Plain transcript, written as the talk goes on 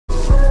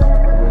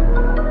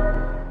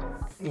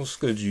What's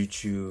good,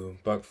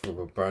 YouTube? Back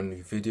for a brand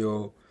new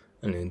video,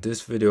 and in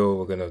this video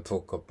we're gonna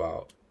talk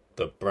about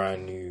the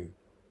brand new,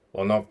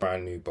 well, not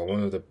brand new, but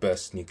one of the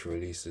best sneaker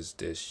releases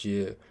this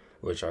year,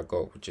 which I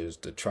got, which is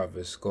the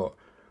Travis Scott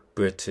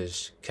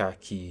British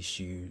Khaki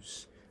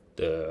shoes,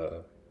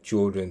 the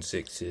Jordan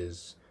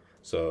 6s.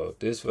 So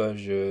this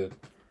version,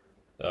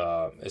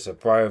 it's a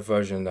brighter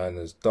version than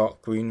this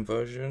dark green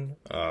version.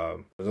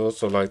 I'd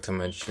also like to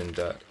mention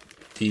that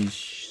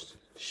these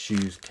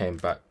shoes came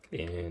back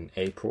in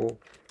April.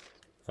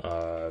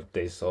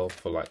 They sold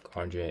for like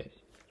 £180,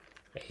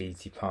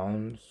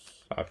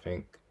 I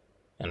think,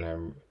 and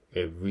then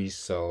it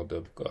resold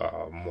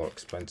more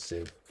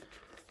expensive,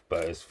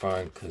 but it's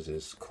fine because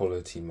it's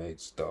quality made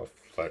stuff.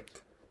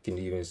 Like, you can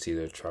even see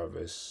the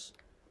Travis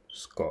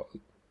Scott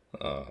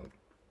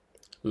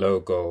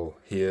logo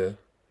here,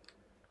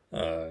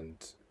 and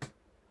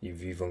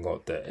you've even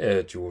got the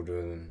Air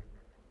Jordan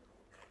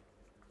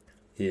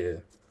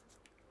here.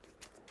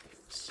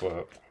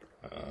 So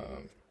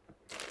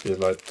there's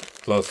like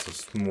lots of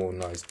small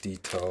nice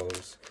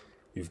details.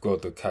 You've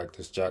got the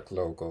Cactus Jack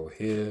logo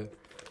here.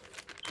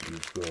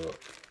 You've got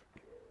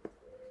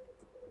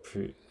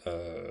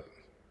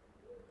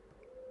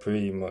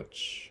pretty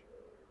much,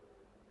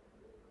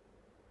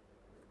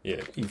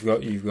 yeah, you've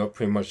got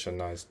pretty much a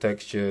nice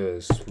texture,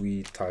 a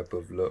sweet type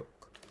of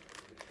look.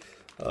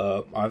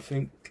 I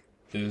think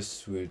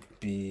this would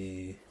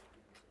be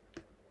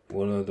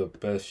one of the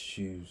best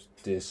shoes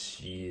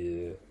this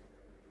year,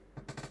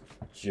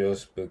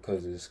 just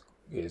because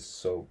it's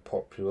so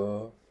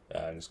popular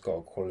and it's got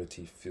a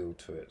quality feel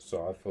to it.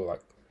 So I feel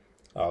like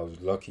I was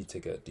lucky to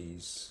get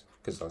these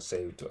because I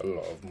saved a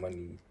lot of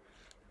money.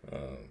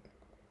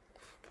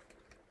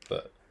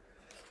 But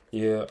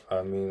yeah,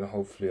 I mean,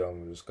 hopefully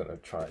I'm just gonna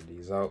try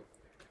these out,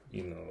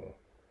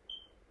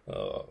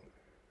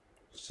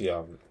 see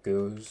how it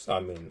goes.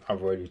 I mean,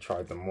 I've already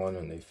tried them on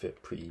and they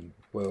fit pretty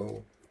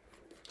well.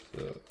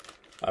 So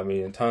I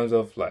mean, in terms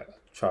of like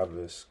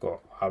Travis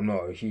Scott, I'm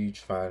not a huge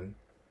fan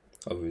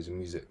of his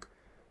music,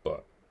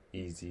 but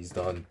he's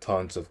done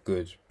tons of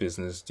good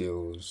business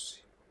deals,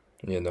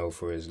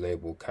 for his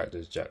label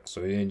Cactus Jack.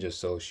 So he didn't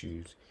just sell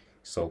shoes,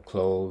 he sold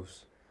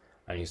clothes,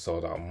 and he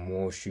sold out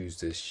more shoes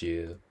this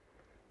year.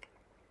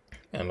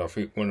 And I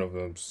think one of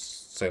them's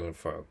selling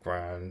for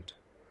 $1,000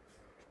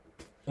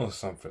 or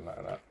something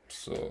like that.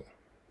 So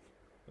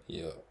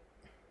yeah,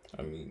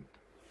 I mean,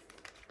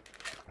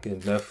 you can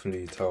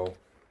definitely tell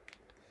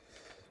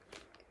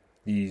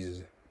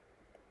these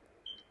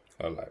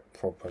are like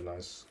proper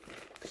nice,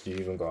 because you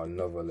even got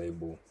another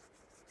label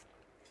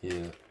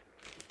here.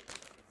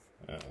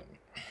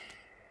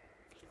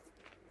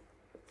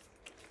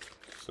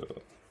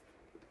 So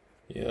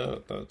yeah,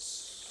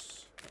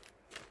 that's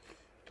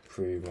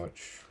pretty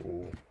much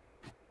all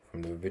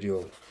from the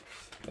video,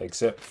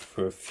 except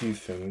for a few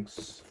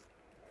things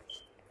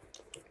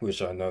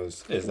which I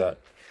noticed is that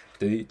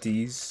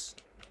these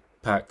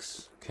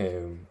packs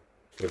came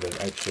with an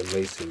extra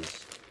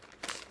laces,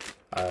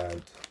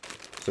 and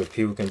so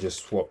people can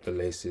just swap the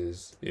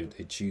laces if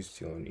they choose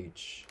to on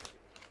each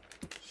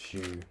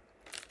shoe.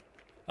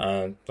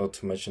 And not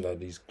to mention that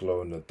these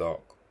glow in the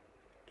dark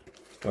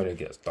when it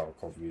gets dark,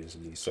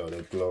 obviously. So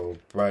they glow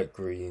bright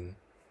green.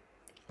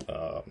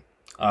 I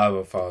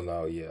haven't found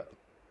out yet.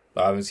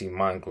 I haven't seen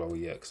mine glow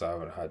yet because I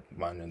haven't had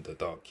mine in the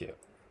dark yet.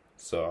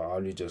 So I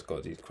only just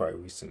got these quite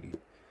recently.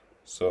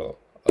 So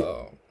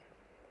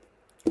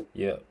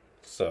yeah,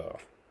 so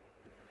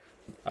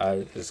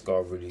it's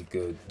got really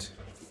good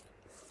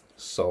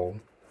sole,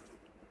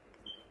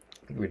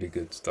 really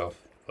good stuff.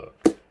 But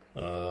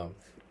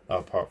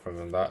apart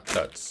from that,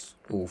 that's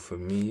all for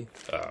me.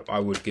 I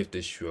would give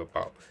this shoe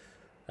about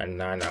a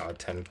 9 out of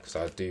 10 because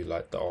I do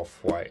like the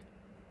off-white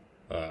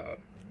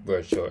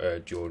retro Air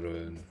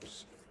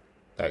Jordans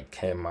that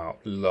came out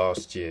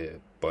last year,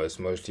 but it's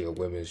mostly a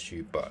women's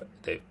shoe, but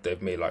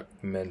they've made like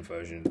men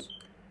versions.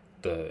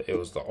 It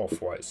was the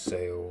off-white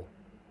sale.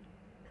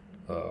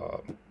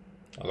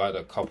 I like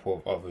a couple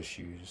of other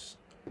shoes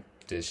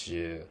this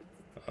year.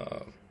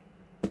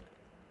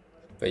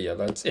 But yeah,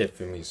 that's it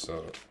for me.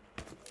 So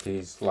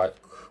please like,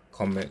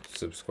 comment,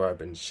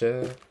 subscribe, and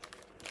share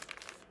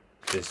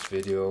this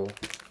video,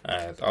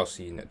 and I'll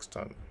see you next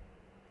time.